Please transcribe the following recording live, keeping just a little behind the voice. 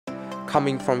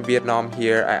Coming from Vietnam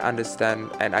here, I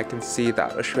understand and I can see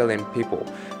that Australian people,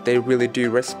 they really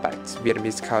do respect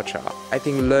Vietnamese culture. I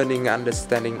think learning and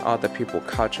understanding other people's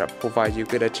culture provides you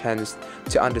with a chance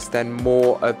to understand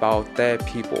more about their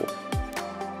people.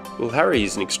 Well, Harry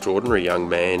is an extraordinary young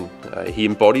man. He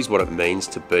embodies what it means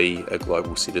to be a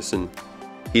global citizen.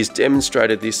 He's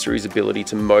demonstrated this through his ability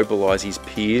to mobilise his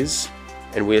peers,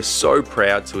 and we're so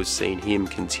proud to have seen him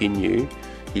continue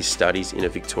his studies in a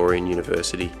Victorian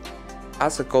university.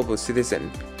 As a global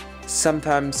citizen,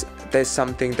 sometimes there's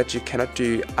something that you cannot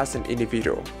do as an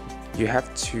individual. You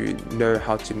have to know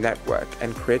how to network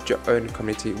and create your own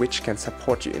community which can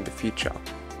support you in the future.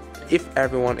 If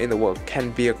everyone in the world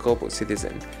can be a global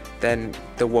citizen, then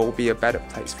the world will be a better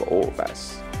place for all of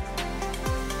us.